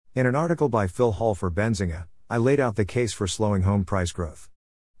In an article by Phil Hall for Benzinga, I laid out the case for slowing home price growth.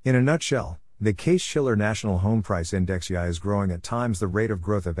 In a nutshell, the Case-Shiller National Home Price Index is growing at times the rate of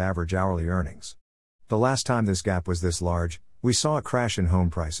growth of average hourly earnings. The last time this gap was this large, we saw a crash in home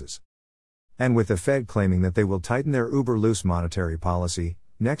prices. And with the Fed claiming that they will tighten their uber-loose monetary policy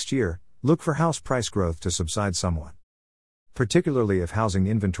next year, look for house price growth to subside somewhat. Particularly if housing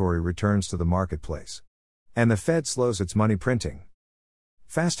inventory returns to the marketplace. And the Fed slows its money printing.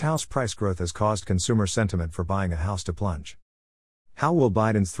 Fast house price growth has caused consumer sentiment for buying a house to plunge. How will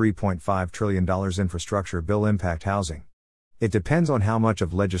Biden's $3.5 trillion infrastructure bill impact housing? It depends on how much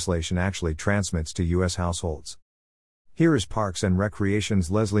of legislation actually transmits to U.S. households. Here is Parks and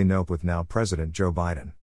Recreation's Leslie Knope with now President Joe Biden.